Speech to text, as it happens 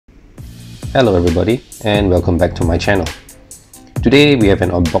Hello everybody and welcome back to my channel. Today we have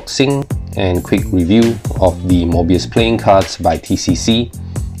an unboxing and quick review of the Mobius Playing Cards by TCC,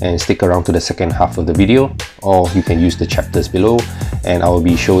 and stick around to the second half of the video, or you can use the chapters below, and I will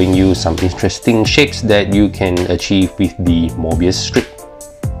be showing you some interesting shapes that you can achieve with the Mobius Strip.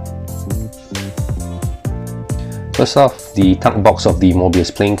 First off, the tuck box of the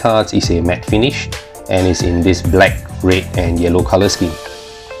Mobius Playing Cards is a matte finish and is in this black, red and yellow color scheme.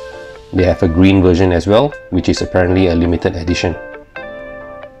 They have a green version as well, which is apparently a limited edition.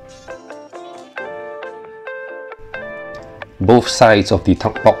 Both sides of the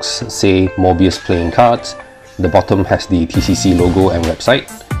tuck box say Mobius Playing Cards. The bottom has the TCC logo and website.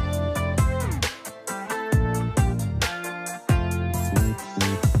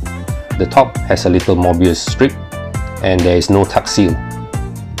 The top has a little Mobius strip and there is no tuck seal.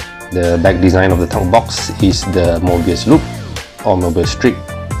 The back design of the tuck box is the Mobius loop or Mobius strip,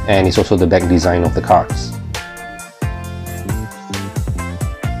 and it's also the back design of the cards.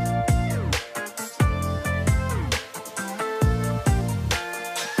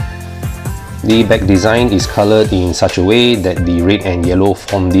 The back design is colored in such a way that the red and yellow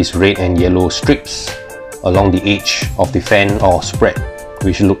form these red and yellow strips along the edge of the fan or spread,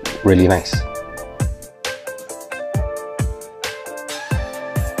 which look really nice.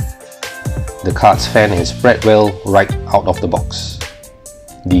 The card's fan is spread well right out of the box.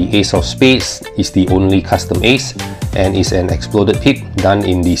 The Ace of Spades is the only custom ace and is an exploded pip done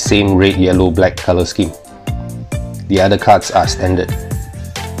in the same red, yellow, black color scheme. The other cards are standard.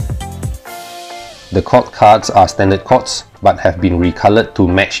 The court cards are standard courts but have been recolored to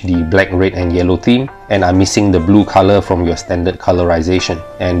match the black, red and yellow theme, and are missing the blue color from your standard colorization,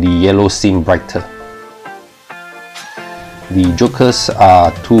 and the yellow seem brighter. The jokers are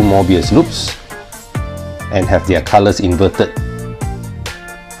two Mobius loops and have their colors inverted.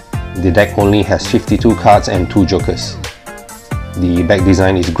 The deck only has 52 cards and 2 jokers. The back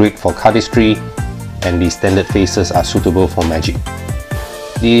design is great for cardistry and the standard faces are suitable for Magic.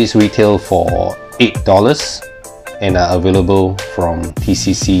 These retail for $8 and are available from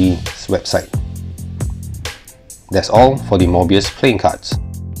TCC's website. That's all for the Mobius Playing Cards.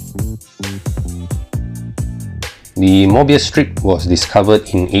 The Mobius Strip was discovered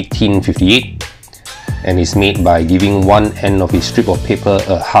in 1858 and is made by giving one end of a strip of paper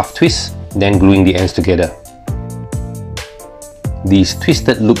a half twist, then gluing the ends together. These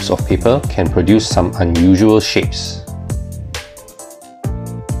twisted loops of paper can produce some unusual shapes.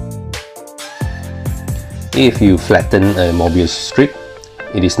 If you flatten a Mobius strip,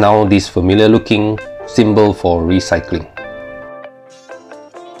 it is now this familiar looking symbol for recycling.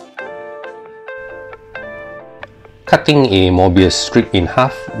 Cutting a Mobius strip in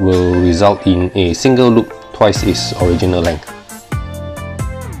half will result in a single loop twice its original length.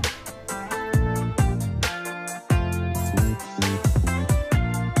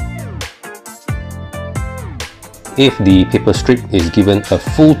 If the paper strip is given a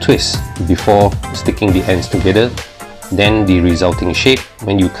full twist before sticking the ends together, then the resulting shape,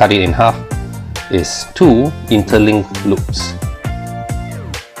 when you cut it in half, is 2 interlinked loops.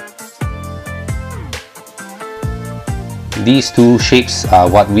 These two shapes are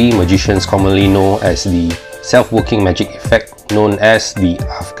what we magicians commonly know as the self-working magic effect known as the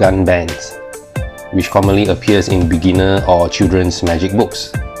Afghan bands, which commonly appears in beginner or children's magic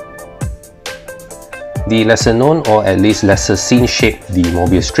books. The lesser known, or at least lesser seen shape the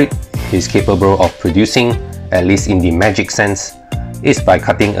Mobius strip is capable of producing, at least in the magic sense, is by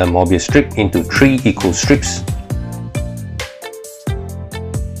cutting a Mobius strip into 3 equal strips.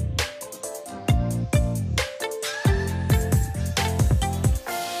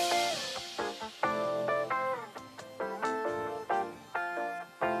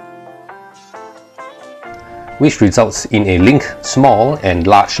 Which results in a linked small and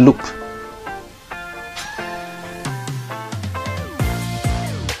large loop.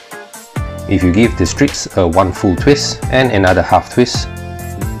 If you give the strips a 1 full twist and another half twist,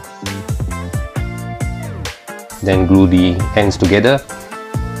 then glue the ends together,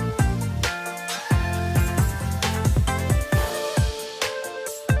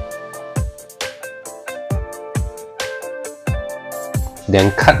 then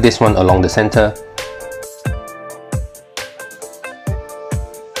cut this one along the center,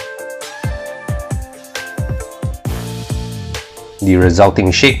 the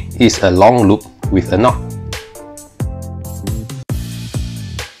resulting shape is a long loop with a knot.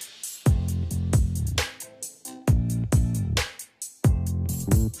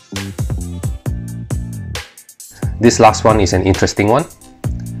 This last one is an interesting one.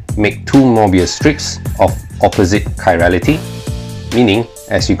 Make two Mobius strips of opposite chirality, meaning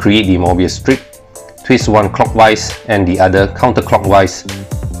As you create the Mobius strip, twist one clockwise and the other counterclockwise.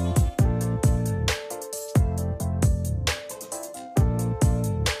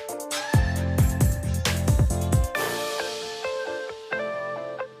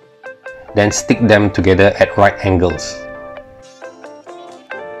 Then stick them together at right angles.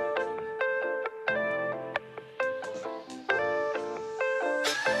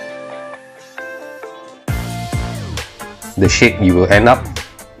 The shape you will end up,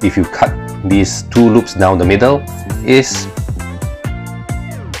 if you cut these two loops down the middle, is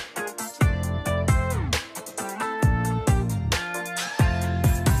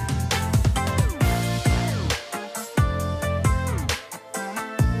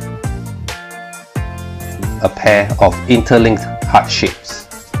a pair of interlinked heart shapes.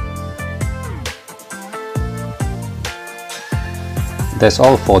 That's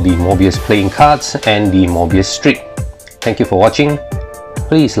all for the Mobius playing cards and the Mobius strip. Thank you for watching.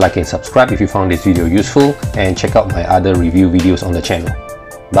 Please like and subscribe if you found this video useful, and check out my other review videos on the channel.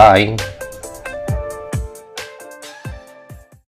 Bye!